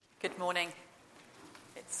morning.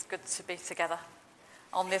 It's good to be together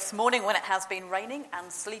on this morning when it has been raining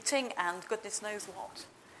and sleeting and goodness knows what.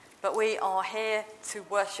 But we are here to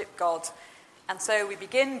worship God. And so we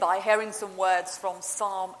begin by hearing some words from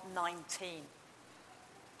Psalm 19.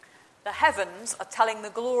 The heavens are telling the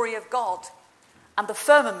glory of God, and the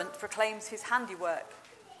firmament proclaims his handiwork.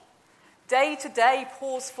 Day to day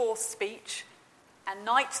pours forth speech, and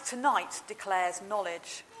night to night declares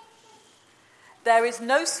knowledge. There is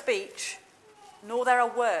no speech, nor there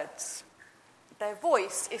are words. Their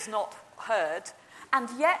voice is not heard, and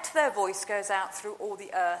yet their voice goes out through all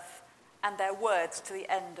the earth, and their words to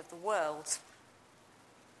the end of the world.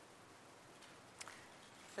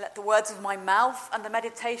 Let the words of my mouth and the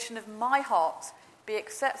meditation of my heart be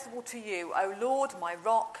acceptable to you, O Lord, my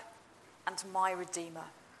rock and my redeemer.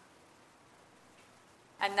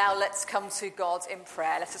 And now let's come to God in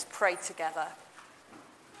prayer. Let us pray together.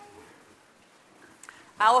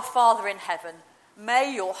 Our Father in heaven,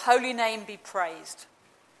 may your holy name be praised.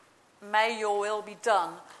 May your will be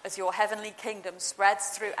done as your heavenly kingdom spreads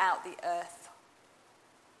throughout the earth.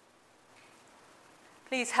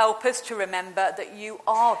 Please help us to remember that you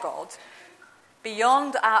are God,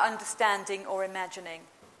 beyond our understanding or imagining,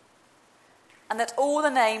 and that all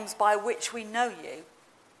the names by which we know you,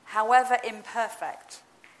 however imperfect,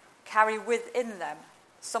 carry within them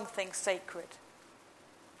something sacred.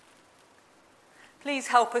 Please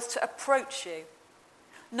help us to approach you,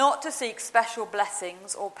 not to seek special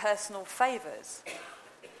blessings or personal favours,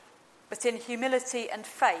 but in humility and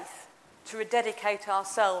faith to rededicate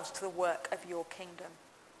ourselves to the work of your kingdom.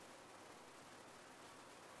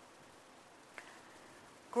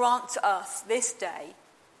 Grant to us this day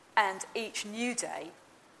and each new day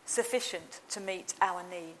sufficient to meet our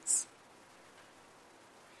needs.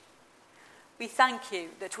 We thank you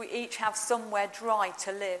that we each have somewhere dry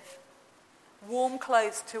to live, warm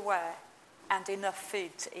clothes to wear, and enough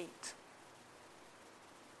food to eat.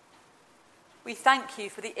 We thank you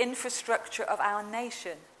for the infrastructure of our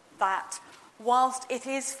nation that, whilst it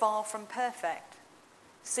is far from perfect,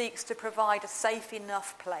 seeks to provide a safe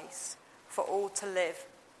enough place for all to live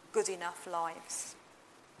good enough lives.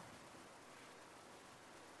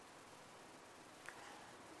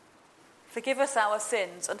 Forgive us our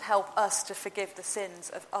sins and help us to forgive the sins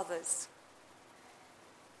of others.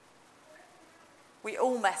 We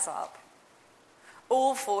all mess up.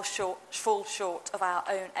 All fall short of our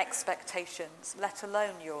own expectations, let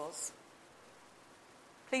alone yours.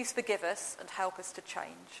 Please forgive us and help us to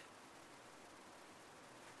change.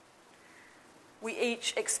 We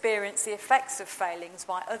each experience the effects of failings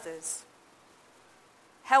by others.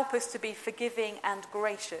 Help us to be forgiving and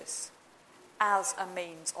gracious as a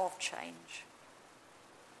means of change.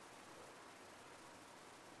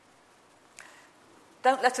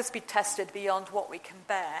 Don't let us be tested beyond what we can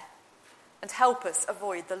bear, and help us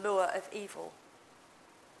avoid the lure of evil.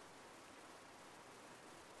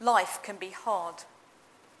 Life can be hard.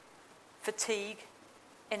 Fatigue,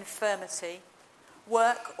 infirmity,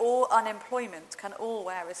 work or unemployment can all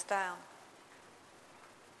wear us down.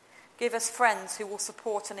 Give us friends who will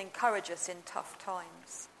support and encourage us in tough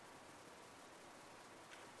times.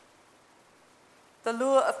 The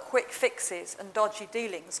lure of quick fixes and dodgy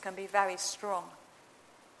dealings can be very strong.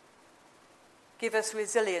 Give us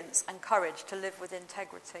resilience and courage to live with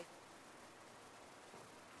integrity.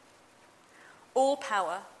 All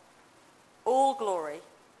power, all glory,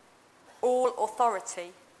 all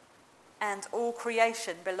authority, and all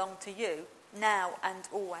creation belong to you, now and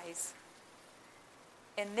always.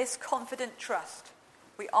 In this confident trust,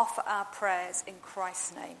 we offer our prayers in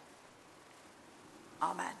Christ's name.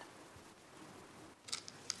 Amen.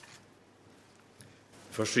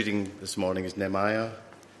 First reading this morning is Nehemiah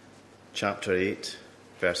chapter 8,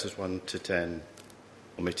 verses 1 to 10,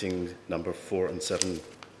 omitting number 4 and 7.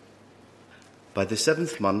 By the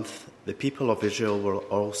 7th month, the people of Israel were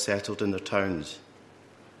all settled in their towns.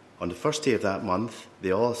 On the first day of that month,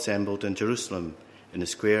 they all assembled in Jerusalem, in a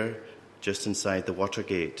square just inside the water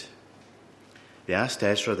gate. They asked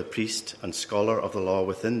Ezra, the priest and scholar of the law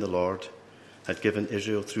within the Lord had given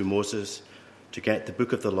Israel through Moses, to get the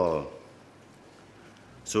book of the law.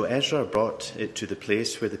 So Ezra brought it to the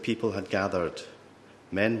place where the people had gathered,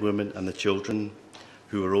 men, women, and the children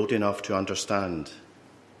who were old enough to understand.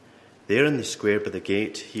 There in the square by the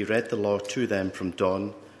gate, he read the law to them from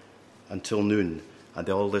dawn until noon, and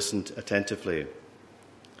they all listened attentively.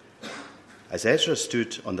 As Ezra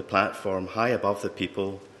stood on the platform high above the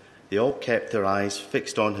people, they all kept their eyes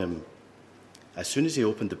fixed on him. As soon as he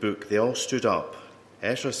opened the book, they all stood up.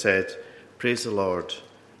 Ezra said, "Praise the Lord,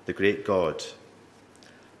 the great God."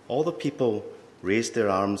 All the people raised their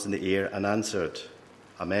arms in the air and answered,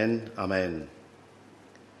 Amen, amen."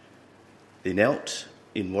 They knelt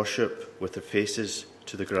in worship with their faces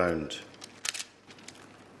to the ground.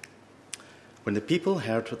 When the people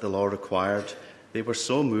heard what the law required, they were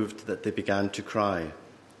so moved that they began to cry.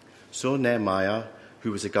 So Nehemiah,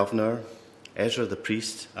 who was a governor, Ezra the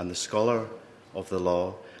priest and the scholar of the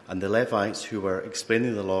law, and the Levites who were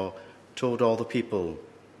explaining the law, told all the people,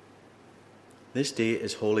 "This day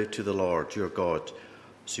is holy to the Lord your God,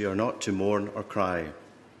 so you are not to mourn or cry.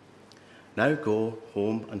 Now go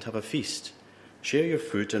home and have a feast. Share your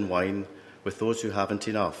food and wine with those who haven't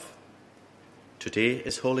enough. Today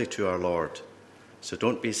is holy to our Lord, so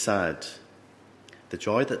don't be sad. The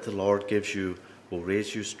joy that the Lord gives you will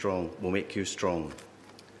make you strong."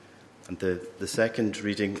 And the second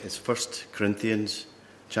reading is 1 Corinthians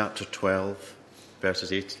chapter 12,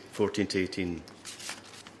 verses 14 to 18.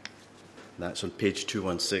 That's on page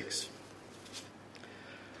 216.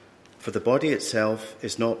 "For the body itself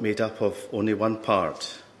is not made up of only one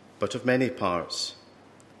part, but of many parts.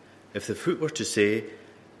 If the foot were to say,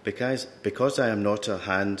 'Because I am not a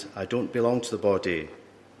hand, I don't belong to the body,'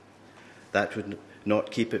 that would not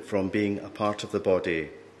keep it from being a part of the body.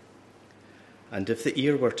 And if the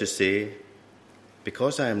ear were to say,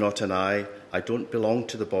 'Because I am not an eye, I don't belong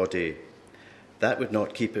to the body,' that would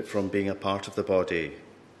not keep it from being a part of the body.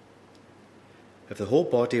 If the whole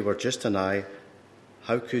body were just an eye,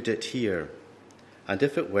 how could it hear? And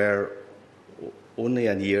if it were only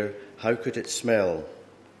an ear, how could it smell?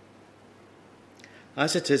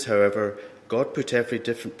 As it is, however, God put every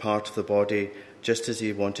different part of the body just as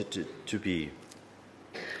he wanted it to be."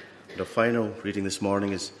 And our final reading this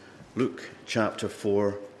morning is Luke chapter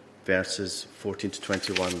 4, verses 14 to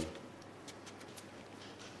 21.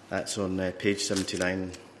 That's on page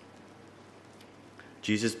 79.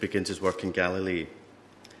 Jesus begins his work in Galilee.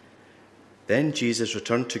 "Then Jesus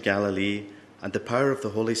returned to Galilee, and the power of the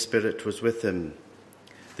Holy Spirit was with him.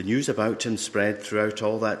 The news about him spread throughout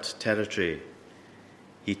all that territory.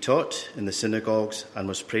 He taught in the synagogues and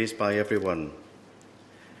was praised by everyone.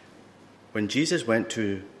 When Jesus went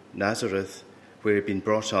to Nazareth, where he had been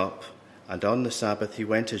brought up, and on the Sabbath he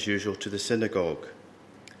went as usual to the synagogue.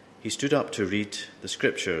 He stood up to read the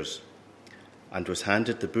scriptures and was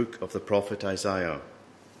handed the book of the prophet Isaiah.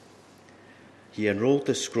 He unrolled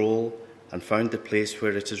the scroll and found the place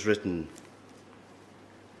where it is written,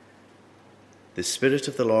 'The Spirit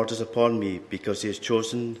of the Lord is upon me, because he has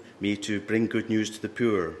chosen me to bring good news to the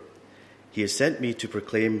poor. He has sent me to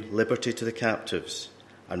proclaim liberty to the captives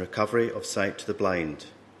and recovery of sight to the blind,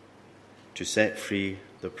 to set free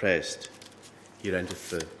the oppressed.'" Here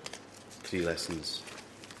endeth the 3 lessons.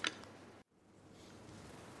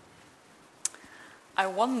 I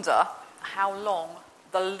wonder how long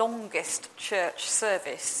the longest church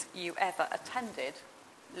service you ever attended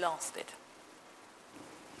lasted.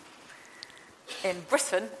 In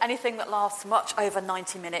Britain, anything that lasts much over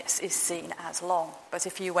 90 minutes is seen as long. But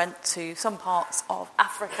if you went to some parts of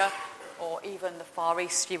Africa or even the Far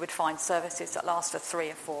East, you would find services that last for 3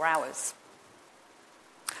 or 4 hours.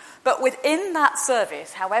 But within that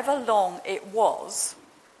service, however long it was,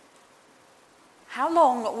 how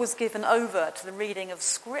long was given over to the reading of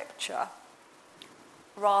Scripture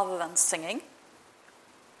rather than singing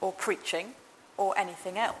or preaching or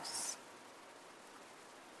anything else?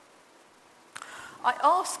 I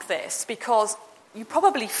ask this because you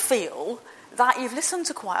probably feel that you've listened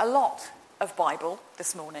to quite a lot of Bible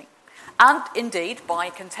this morning. And indeed,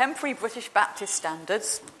 by contemporary British Baptist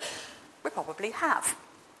standards, we probably have.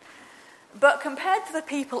 But compared to the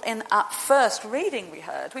people in that first reading we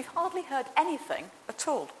heard, we've hardly heard anything at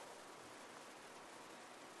all.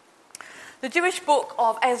 The Jewish book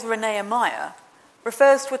of Ezra and Nehemiah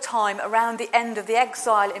refers to a time around the end of the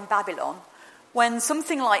exile in Babylon when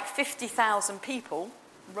something like 50,000 people,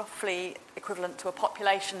 roughly equivalent to a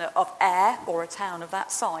population of Ayr or a town of that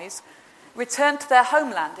size, returned to their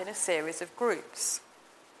homeland in a series of groups.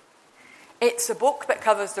 It's a book that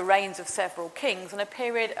covers the reigns of several kings in a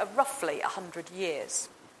period of roughly 100 years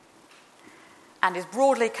and is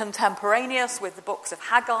broadly contemporaneous with the books of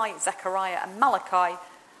Haggai, Zechariah and Malachi,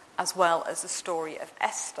 as well as the story of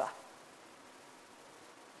Esther.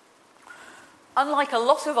 Unlike a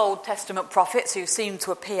lot of Old Testament prophets who seem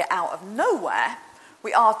to appear out of nowhere,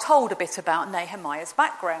 we are told a bit about Nehemiah's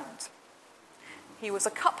background. He was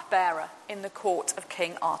a cupbearer in the court of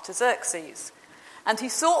King Artaxerxes, and he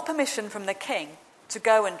sought permission from the king to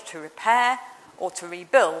go and to repair or to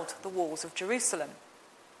rebuild the walls of Jerusalem.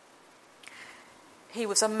 He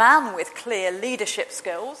was a man with clear leadership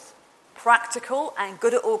skills, practical and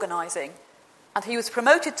good at organising, and he was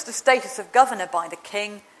promoted to the status of governor by the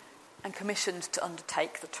king and commissioned to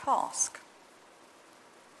undertake the task.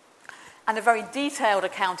 And a very detailed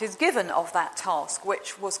account is given of that task,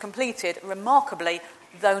 which was completed remarkably,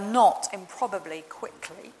 though not improbably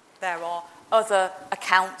quickly. There are other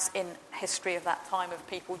accounts in history of that time of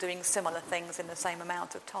people doing similar things in the same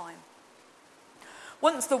amount of time.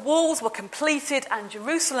 Once the walls were completed and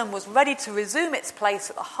Jerusalem was ready to resume its place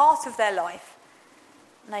at the heart of their life,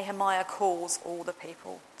 Nehemiah calls all the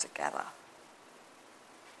people together.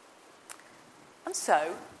 And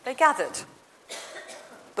so they gathered,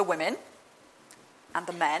 the women and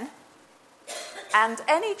the men, and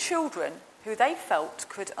any children who they felt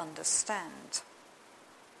could understand.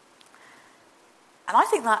 And I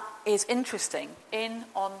think that is interesting in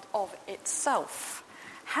and of itself.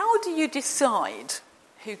 How do you decide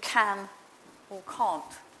who can or can't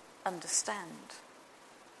understand?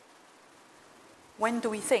 When do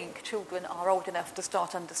we think children are old enough to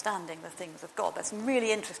start understanding the things of God? There's some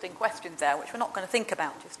really interesting questions there, which we're not going to think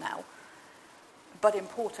about just now, but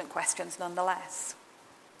important questions nonetheless.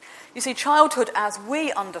 You see, childhood as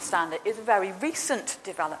we understand it is a very recent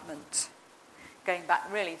development, going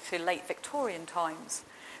back really to late Victorian times.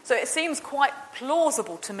 So it seems quite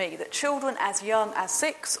plausible to me that children as young as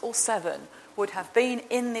 6 or 7 would have been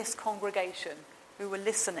in this congregation who were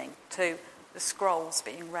listening to the scrolls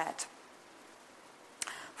being read.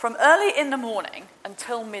 From early in the morning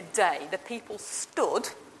until midday, the people stood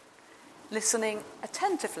listening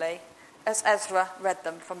attentively as Ezra read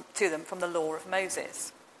to them from the law of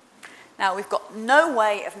Moses. Now, we've got no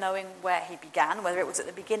way of knowing where he began, whether it was at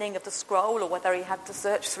the beginning of the scroll or whether he had to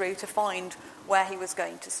search through to find where he was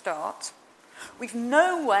going to start. We've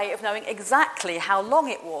no way of knowing exactly how long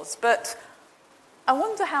it was, but I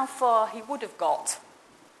wonder how far he would have got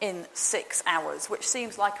in 6 hours, which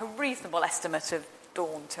seems like a reasonable estimate of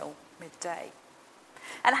dawn till midday.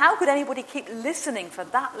 And how could anybody keep listening for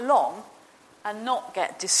that long and not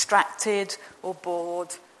get distracted or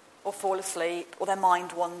bored or fall asleep or their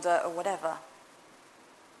mind wander or whatever?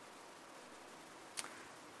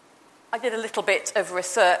 I did a little bit of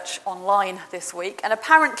research online this week, and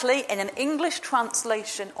apparently in an English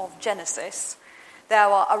translation of Genesis, there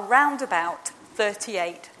are around about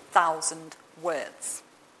 38,000 words.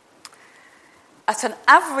 At an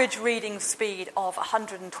average reading speed of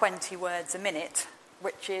 120 words a minute,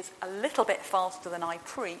 which is a little bit faster than I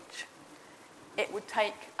preach, it would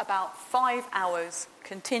take about 5 hours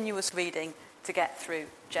continuous reading to get through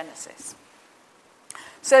Genesis.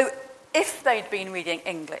 So if they'd been reading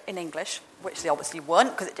in English, which they obviously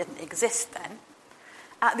weren't because it didn't exist then,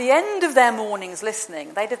 at the end of their mornings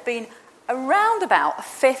listening, they'd have been around about a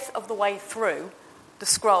fifth of the way through the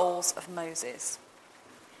scrolls of Moses.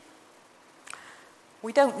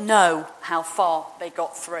 We don't know how far they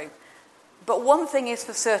got through, but one thing is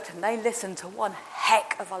for certain, they listened to one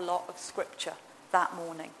heck of a lot of scripture that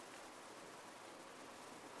morning.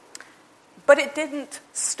 But it didn't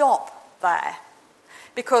stop there,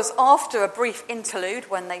 because after a brief interlude,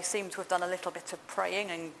 when they seemed to have done a little bit of praying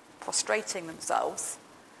and prostrating themselves,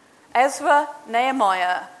 Ezra,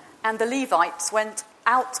 Nehemiah, and the Levites went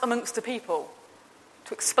out amongst the people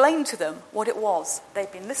to explain to them what it was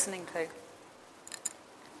they'd been listening to.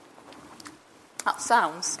 That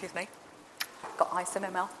sounds, excuse me, got ice in my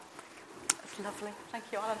mouth. That's lovely. Thank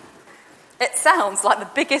you, Alan. It sounds like the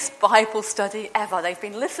biggest Bible study ever. They've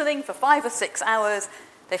been listening for 5 or 6 hours.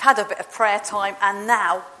 They've had a bit of prayer time, and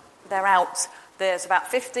now they're out. There's about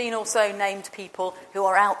 15 or so named people who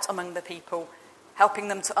are out among the people, helping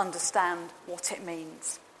them to understand what it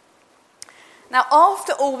means. Now,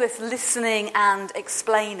 after all this listening and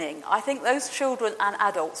explaining, I think those children and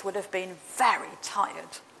adults would have been very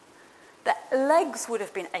tired. Their legs would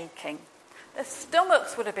have been aching, their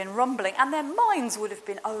stomachs would have been rumbling, and their minds would have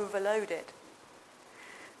been overloaded.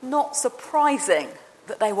 Not surprising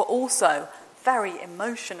that they were also very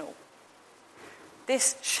emotional.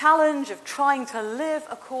 This challenge of trying to live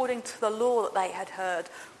according to the law that they had heard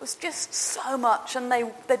was just so much, and they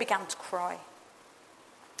began to cry.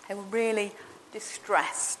 They were really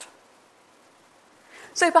distressed.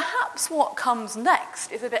 So perhaps what comes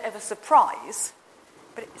next is a bit of a surprise,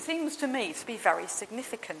 but it seems to me to be very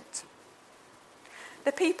significant.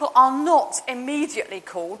 The people are not immediately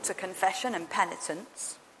called to confession and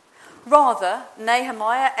penitence. Rather,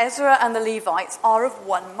 Nehemiah, Ezra, and the Levites are of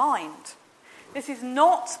one mind. This is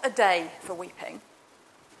not a day for weeping.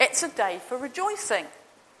 It's a day for rejoicing.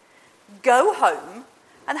 Go home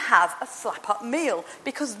and have a slap-up meal,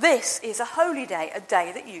 because this is a holy day, a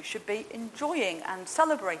day that you should be enjoying and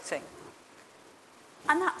celebrating.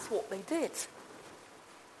 And that's what they did.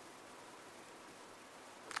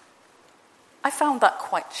 I found that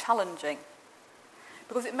quite challenging,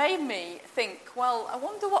 because it made me think, well, I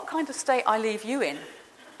wonder what kind of state I leave you in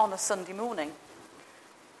on a Sunday morning?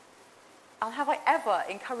 And have I ever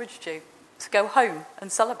encouraged you to go home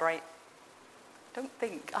and celebrate? Don't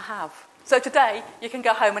think I have. So today, you can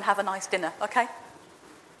go home and have a nice dinner, okay?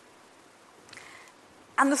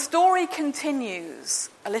 And the story continues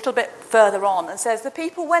a little bit further on and says, the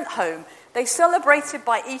people went home. They celebrated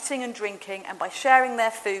by eating and drinking and by sharing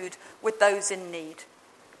their food with those in need,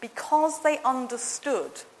 because they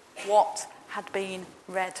understood what had been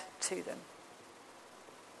read to them.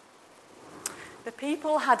 The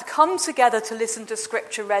people had come together to listen to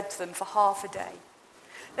scripture read to them for half a day.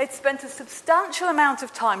 They'd spent a substantial amount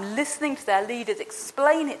of time listening to their leaders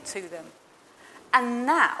explain it to them. And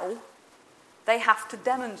now they have to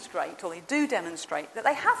demonstrate, or they do demonstrate, that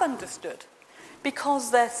they have understood, because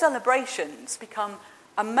their celebrations become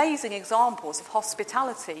amazing examples of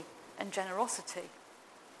hospitality and generosity.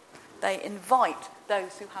 They invite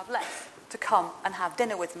those who have less to come and have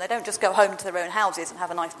dinner with them. They don't just go home to their own houses and have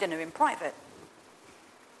a nice dinner in private.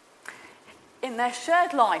 In their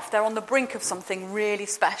shared life, they're on the brink of something really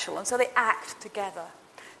special, and so they act together.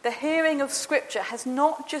 The hearing of Scripture has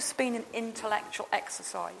not just been an intellectual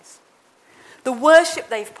exercise. The worship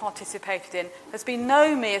they've participated in has been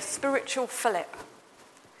no mere spiritual fillip.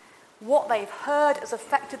 What they've heard has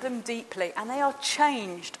affected them deeply, and they are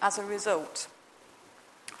changed as a result.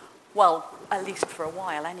 Well, at least for a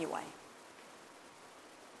while anyway.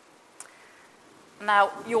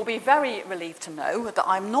 Now, you'll be very relieved to know that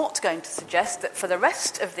I'm not going to suggest that for the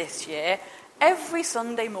rest of this year, every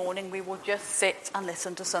Sunday morning we will just sit and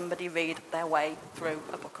listen to somebody read their way through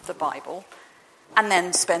a book of the Bible and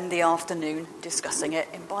then spend the afternoon discussing it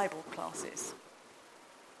in Bible classes.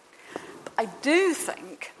 But I do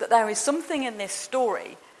think that there is something in this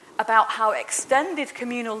story about how extended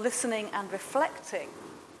communal listening and reflecting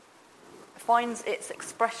finds its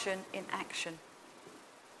expression in action.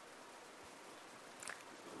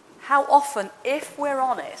 How often, if we're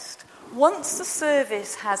honest, once the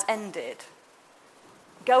service has ended,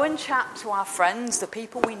 go and chat to our friends, the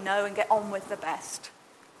people we know, and get on with the best,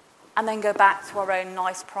 and then go back to our own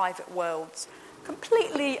nice private worlds,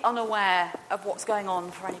 completely unaware of what's going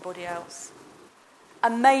on for anybody else,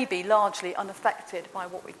 and maybe largely unaffected by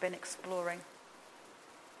what we've been exploring.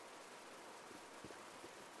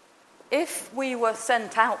 If we were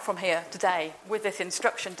sent out from here today with this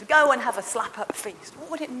instruction to go and have a slap-up feast,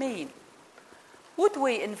 what would it mean? Would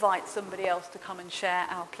we invite somebody else to come and share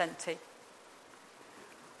our plenty?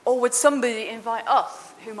 Or would somebody invite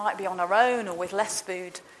us, who might be on our own or with less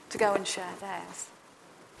food, to go and share theirs?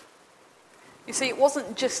 You see, it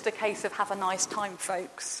wasn't just a case of have a nice time,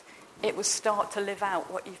 folks. It was start to live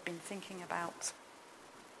out what you've been thinking about.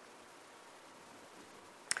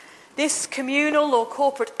 This communal or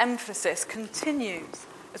corporate emphasis continues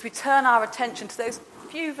as we turn our attention to those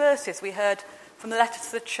few verses we heard from the letter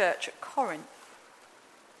to the church at Corinth.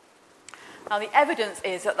 Now, the evidence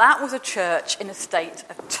is that that was a church in a state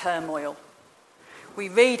of turmoil. We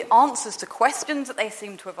read answers to questions that they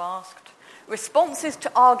seem to have asked, responses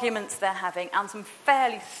to arguments they're having, and some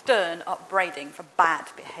fairly stern upbraiding for bad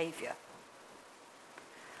behaviour.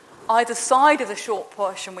 Either side of the short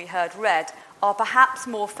portion we heard read are perhaps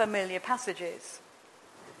more familiar passages.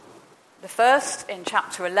 The first in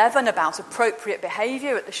chapter 11 about appropriate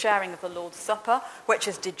behaviour at the sharing of the Lord's Supper, which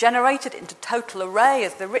has degenerated into total array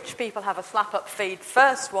as the rich people have a slap-up feed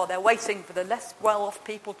first while they're waiting for the less well-off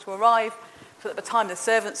people to arrive, so that by the time the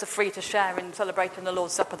servants are free to share in celebrating the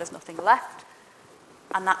Lord's Supper, there's nothing left.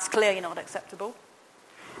 And that's clearly not acceptable.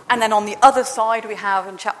 And then on the other side we have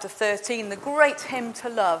in chapter 13 the great hymn to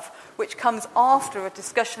love, which comes after a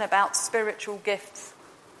discussion about spiritual gifts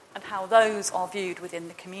and how those are viewed within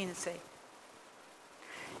the community.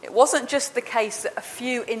 It wasn't just the case that a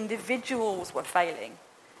few individuals were failing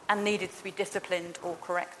and needed to be disciplined or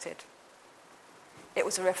corrected. It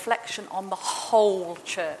was a reflection on the whole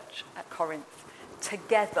church at Corinth.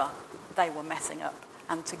 Together they were messing up,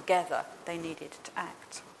 and together they needed to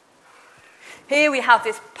act. Here we have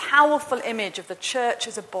this powerful image of the church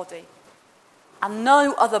as a body, and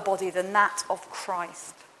no other body than that of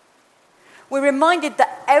Christ. We're reminded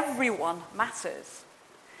that everyone matters,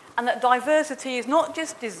 and that diversity is not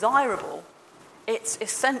just desirable, it's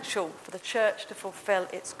essential for the church to fulfill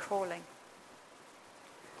its calling.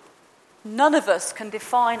 None of us can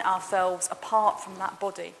define ourselves apart from that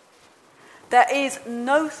body. There is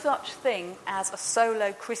no such thing as a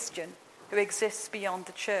solo Christian who exists beyond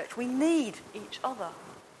the church. We need each other.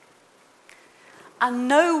 And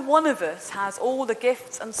no one of us has all the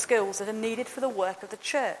gifts and skills that are needed for the work of the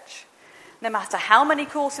church. No matter how many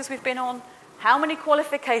courses we've been on, how many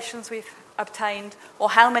qualifications we've obtained,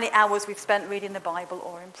 or how many hours we've spent reading the Bible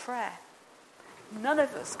or in prayer. None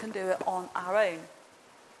of us can do it on our own.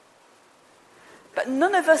 But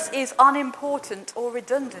none of us is unimportant or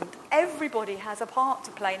redundant. Everybody has a part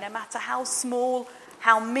to play, no matter how small,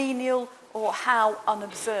 how menial, or how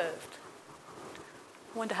unobserved.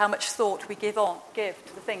 I wonder how much thought we give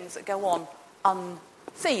to the things that go on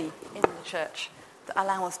unseen in the church that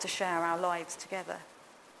allow us to share our lives together.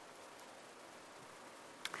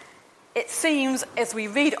 It seems, as we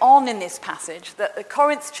read on in this passage, that the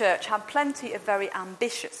Corinth church had plenty of very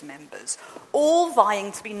ambitious members, all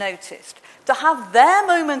vying to be noticed, to have their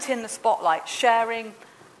moment in the spotlight, sharing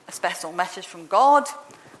a special message from God,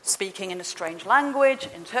 speaking in a strange language,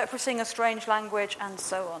 interpreting a strange language, and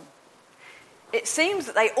so on. It seems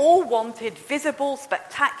that they all wanted visible,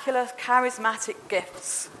 spectacular, charismatic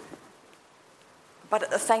gifts. But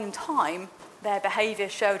at the same time, their behaviour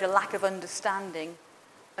showed a lack of understanding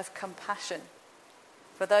of compassion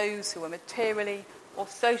for those who were materially or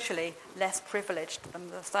socially less privileged than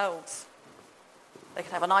themselves. They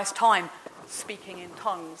could have a nice time speaking in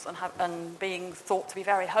tongues and being thought to be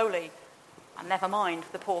very holy, and never mind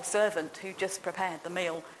the poor servant who just prepared the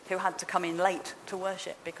meal, who had to come in late to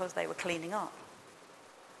worship because they were cleaning up.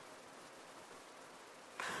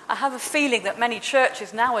 I have a feeling that many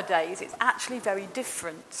churches nowadays, it's actually very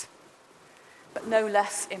different, but no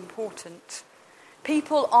less important.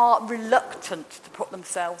 People are reluctant to put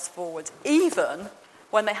themselves forward, even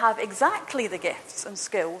when they have exactly the gifts and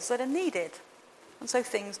skills that are needed. And so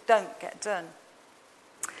things don't get done.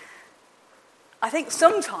 I think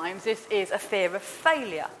sometimes this is a fear of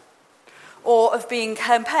failure, or of being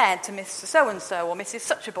compared to Mr. So-and-so or Mrs.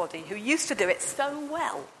 Such-a-body, who used to do it so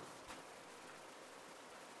well.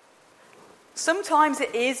 Sometimes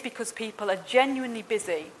it is because people are genuinely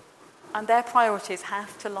busy and their priorities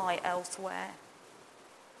have to lie elsewhere.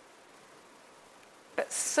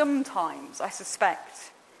 But sometimes, I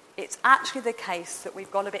suspect, it's actually the case that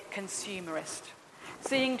we've got a bit consumerist,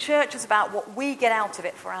 seeing church as about what we get out of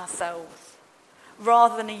it for ourselves,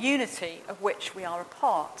 rather than a unity of which we are a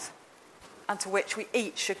part and to which we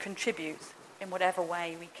each should contribute in whatever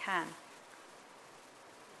way we can.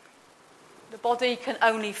 The body can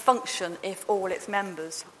only function if all its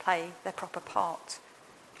members play their proper part.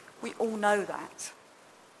 We all know that.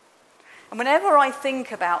 And whenever I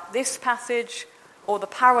think about this passage or the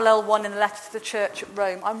parallel one in the letter to the church at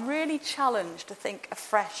Rome, I'm really challenged to think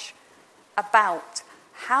afresh about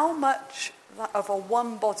how much of a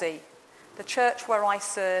one body the church where I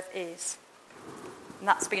serve is. And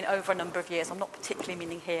that's been over a number of years. I'm not particularly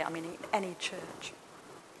meaning here, I'm meaning any church.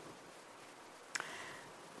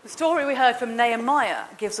 The story we heard from Nehemiah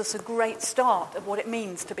gives us a great start of what it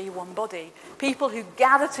means to be one body. People who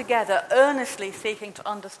gather together earnestly seeking to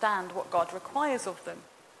understand what God requires of them.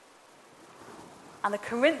 And the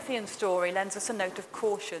Corinthian story lends us a note of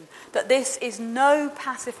caution that this is no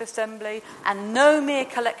passive assembly and no mere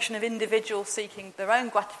collection of individuals seeking their own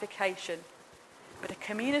gratification, but a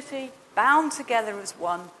community bound together as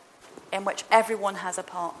one in which everyone has a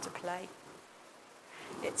part to play.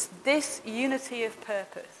 It's this unity of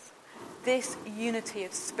purpose, this unity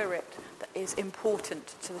of spirit that is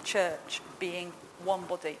important to the church being one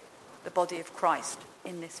body, the body of Christ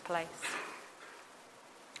in this place.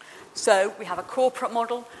 So we have a corporate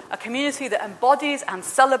model, a community that embodies and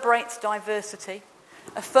celebrates diversity,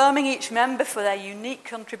 affirming each member for their unique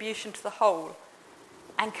contribution to the whole,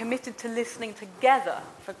 and committed to listening together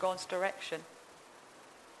for God's direction.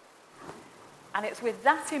 And it's with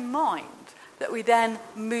that in mind that we then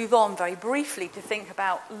move on very briefly to think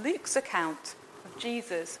about Luke's account of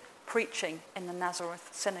Jesus preaching in the Nazareth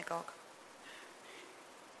synagogue.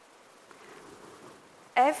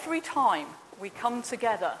 Every time we come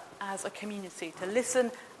together as a community to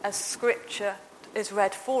listen as Scripture is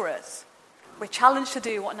read for us, we're challenged to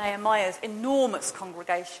do what Nehemiah's enormous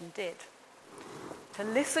congregation did, to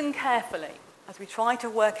listen carefully as we try to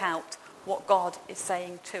work out what God is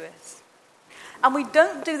saying to us. And we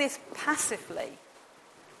don't do this passively,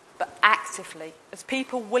 but actively, as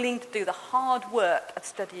people willing to do the hard work of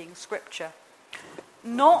studying Scripture.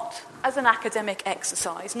 Not as an academic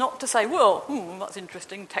exercise, not to say, well, that's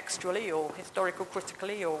interesting textually or historical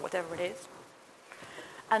critically or whatever it is.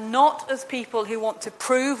 And not as people who want to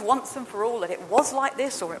prove once and for all that it was like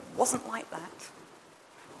this or it wasn't like that.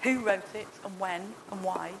 Who wrote it and when and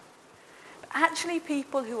why. But actually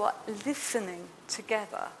people who are listening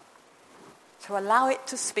together to allow it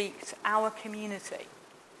to speak to our community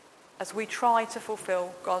as we try to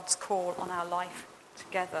fulfill God's call on our life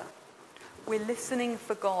together. We're listening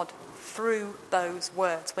for God through those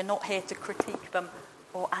words. We're not here to critique them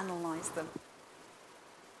or analyse them.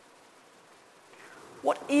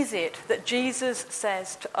 What is it that Jesus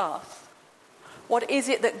says to us? What is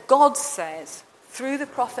it that God says through the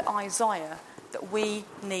prophet Isaiah that we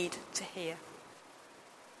need to hear?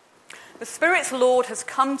 The Spirit's Lord has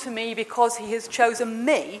come to me because he has chosen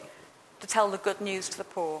me to tell the good news to the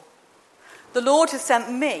poor. The Lord has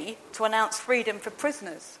sent me to announce freedom for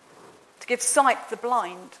prisoners, to give sight to the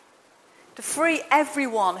blind, to free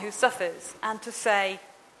everyone who suffers, and to say,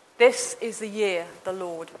 this is the year the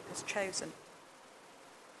Lord has chosen.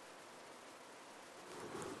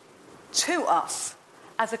 To us,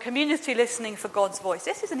 as a community listening for God's voice,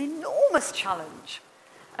 this is an enormous challenge.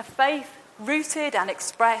 A faith rooted and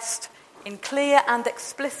expressed in clear and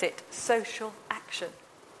explicit social action.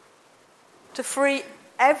 To free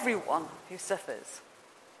everyone who suffers.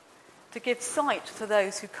 To give sight to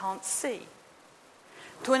those who can't see.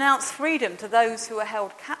 To announce freedom to those who are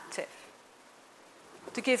held captive.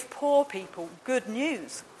 To give poor people good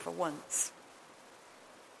news for once.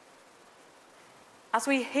 As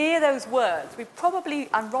we hear those words, we probably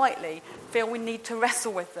and rightly feel we need to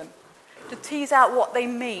wrestle with them, to tease out what they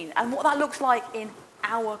mean and what that looks like in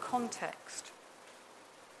our context.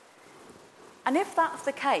 And if that's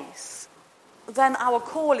the case, then our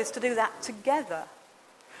call is to do that together,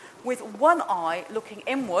 with one eye looking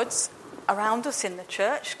inwards around us in the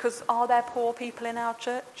church, because are there poor people in our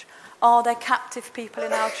church? Are there captive people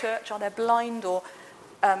in our church? Are there blind or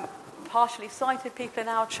partially sighted people in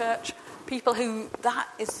our church? People who that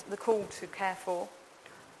is the call to care for?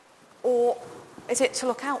 Or is it to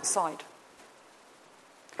look outside?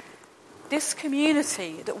 This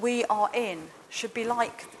community that we are in should be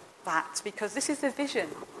like that, because this is the vision,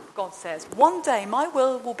 God says. One day my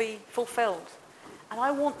will be fulfilled. And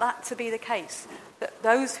I want that to be the case, that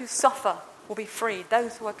those who suffer will be freed,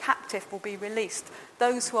 those who are captive will be released,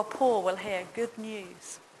 those who are poor will hear good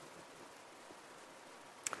news.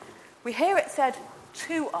 We hear it said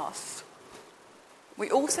to us. We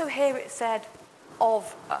also hear it said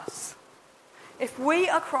of us. If we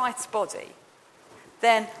are Christ's body,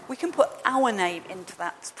 then we can put our name into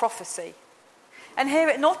that prophecy and hear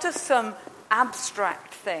it not as some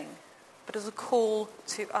abstract thing, but as a call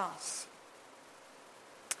to us.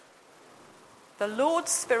 The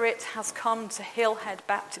Lord's Spirit has come to Hillhead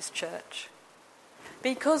Baptist Church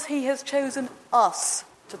because he has chosen us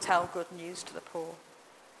to tell good news to the poor.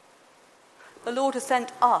 The Lord has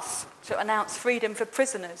sent us to announce freedom for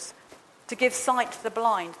prisoners, to give sight to the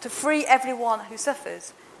blind, to free everyone who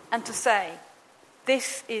suffers, and to say,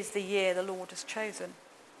 this is the year the Lord has chosen.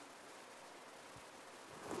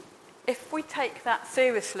 If we take that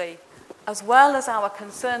seriously, as well as our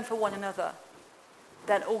concern for one another,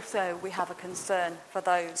 then also we have a concern for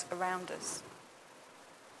those around us.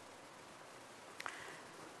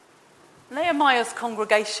 Nehemiah's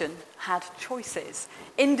congregation had choices,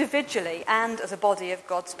 individually and as a body of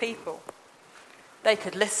God's people. They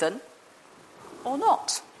could listen or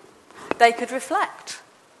not. They could reflect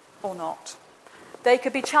or not. They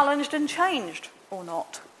could be challenged and changed or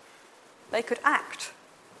not. They could act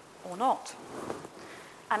or not.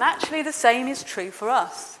 And actually the same is true for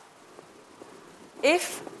us.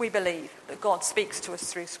 If we believe that God speaks to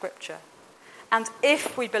us through Scripture, and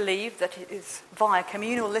if we believe that it is via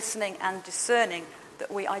communal listening and discerning that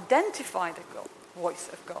we identify the voice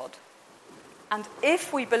of God, and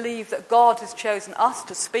if we believe that God has chosen us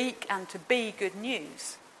to speak and to be good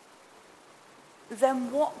news,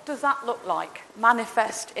 then what does that look like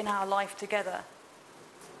manifest in our life together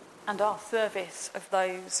and our service of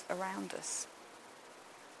those around us?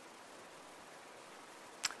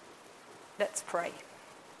 Let's pray.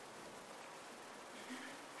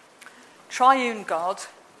 Triune God,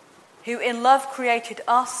 who in love created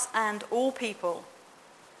us and all people,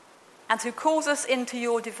 and who calls us into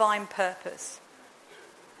your divine purpose,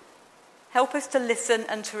 help us to listen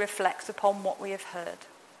and to reflect upon what we have heard.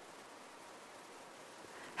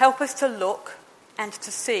 Help us to look and to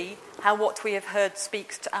see how what we have heard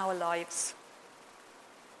speaks to our lives.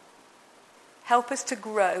 Help us to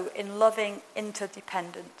grow in loving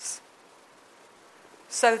interdependence,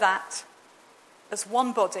 so that, as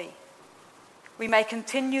one body, we may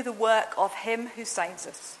continue the work of him who saves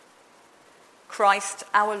us, Christ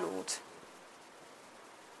our Lord.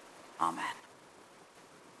 Amen.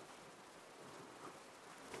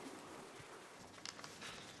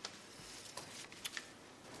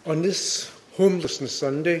 On this Homelessness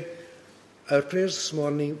Sunday, our prayers this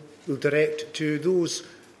morning will direct to those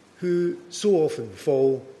who so often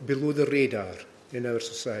fall below the radar in our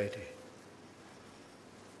society.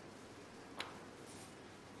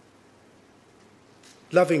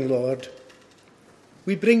 Loving Lord,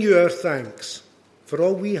 we bring you our thanks for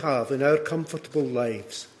all we have in our comfortable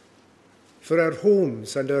lives, for our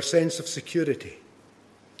homes and our sense of security.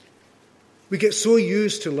 We get so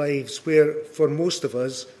used to lives where, for most of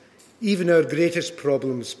us, even our greatest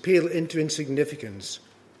problems pale into insignificance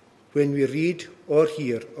when we read or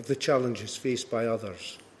hear of the challenges faced by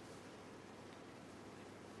others.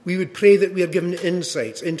 We would pray that we are given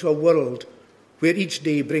insights into a world where each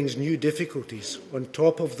day brings new difficulties on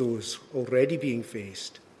top of those already being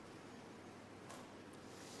faced.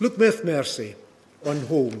 Look with mercy on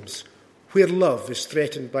homes where love is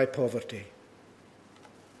threatened by poverty.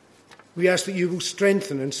 We ask that you will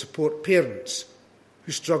strengthen and support parents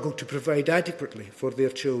who struggle to provide adequately for their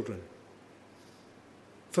children.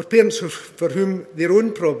 For parents for whom their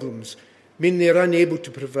own problems mean they are unable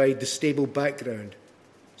to provide the stable background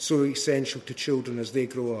so essential to children as they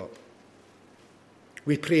grow up.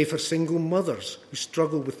 We pray for single mothers who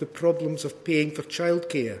struggle with the problems of paying for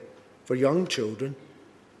childcare for young children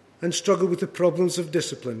and struggle with the problems of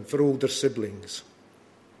discipline for older siblings.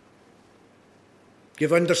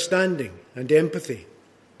 Give understanding and empathy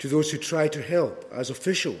to those who try to help as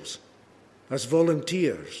officials, as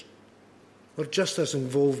volunteers, or just as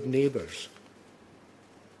involved neighbours.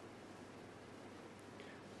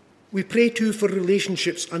 We pray too for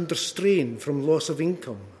relationships under strain from loss of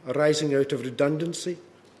income arising out of redundancy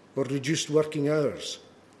or reduced working hours.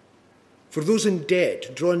 For those in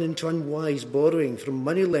debt drawn into unwise borrowing from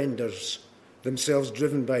moneylenders, themselves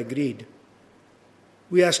driven by greed,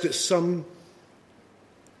 we ask that somehow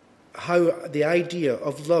the idea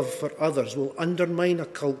of love for others will undermine a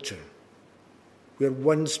culture where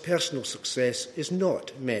one's personal success is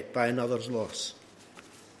not met by another's loss.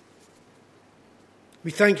 We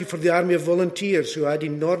thank you for the army of volunteers who add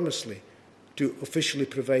enormously to officially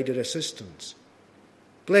provided assistance.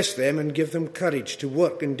 Bless them and give them courage to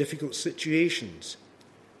work in difficult situations,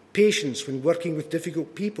 patience when working with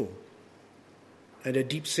difficult people, and a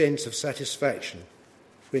deep sense of satisfaction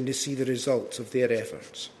when they see the results of their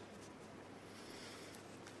efforts.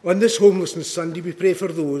 On this Homelessness Sunday, we pray for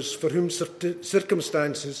those for whom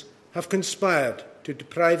circumstances have conspired to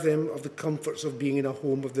deprive them of the comforts of being in a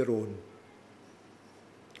home of their own.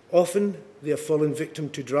 Often they have fallen victim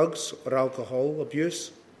to drugs or alcohol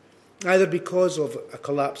abuse, either because of a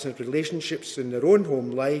collapse in relationships in their own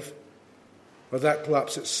home life or that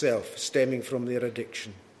collapse itself stemming from their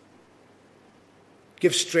addiction.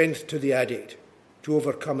 Give strength to the addict to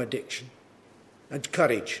overcome addiction and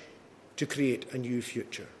courage to create a new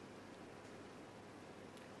future.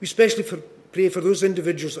 We especially pray for those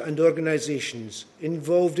individuals and organisations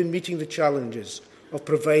involved in meeting the challenges of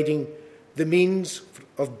providing the means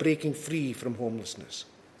of breaking free from homelessness,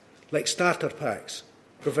 like starter packs,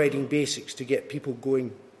 providing basics to get people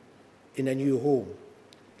going in a new home,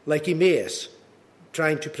 like Emmaus,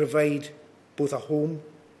 trying to provide both a home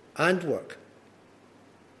and work,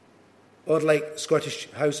 or like Scottish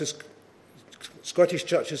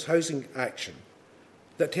Church's Housing Action,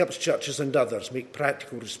 that helps churches and others make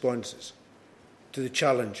practical responses to the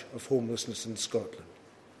challenge of homelessness in Scotland.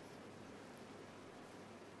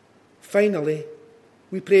 Finally,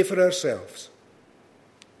 we pray for ourselves,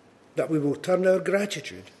 that we will turn our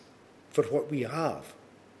gratitude for what we have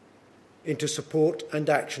into support and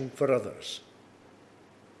action for others.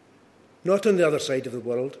 Not on the other side of the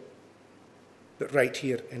world, but right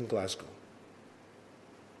here in Glasgow.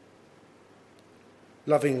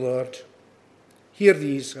 Loving Lord, hear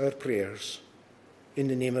these our prayers in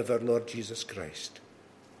the name of our Lord Jesus Christ.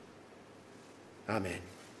 Amen.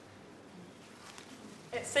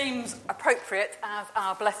 It seems appropriate as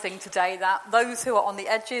our blessing today that those who are on the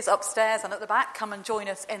edges, upstairs and at the back, come and join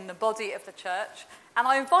us in the body of the church. And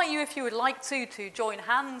I invite you, if you would like to join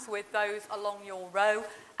hands with those along your row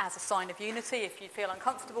as a sign of unity. If you feel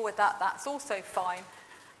uncomfortable with that, that's also fine.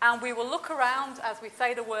 And we will look around as we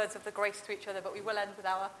say the words of the grace to each other, but we will end with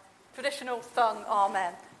our traditional sung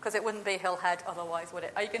Amen, because it wouldn't be Hillhead otherwise, would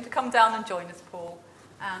it? Are you going to come down and join us, Paul?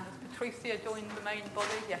 And has Patricia joined the main body?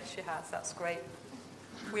 Yes, she has. That's great.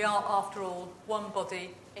 We are, after all, one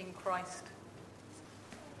body in Christ.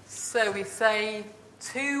 So we say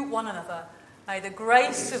to one another, may the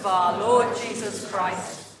grace of our Lord Jesus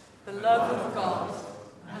Christ, the love of God,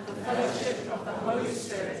 and the fellowship of the Holy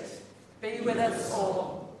Spirit be with us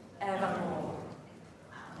all evermore.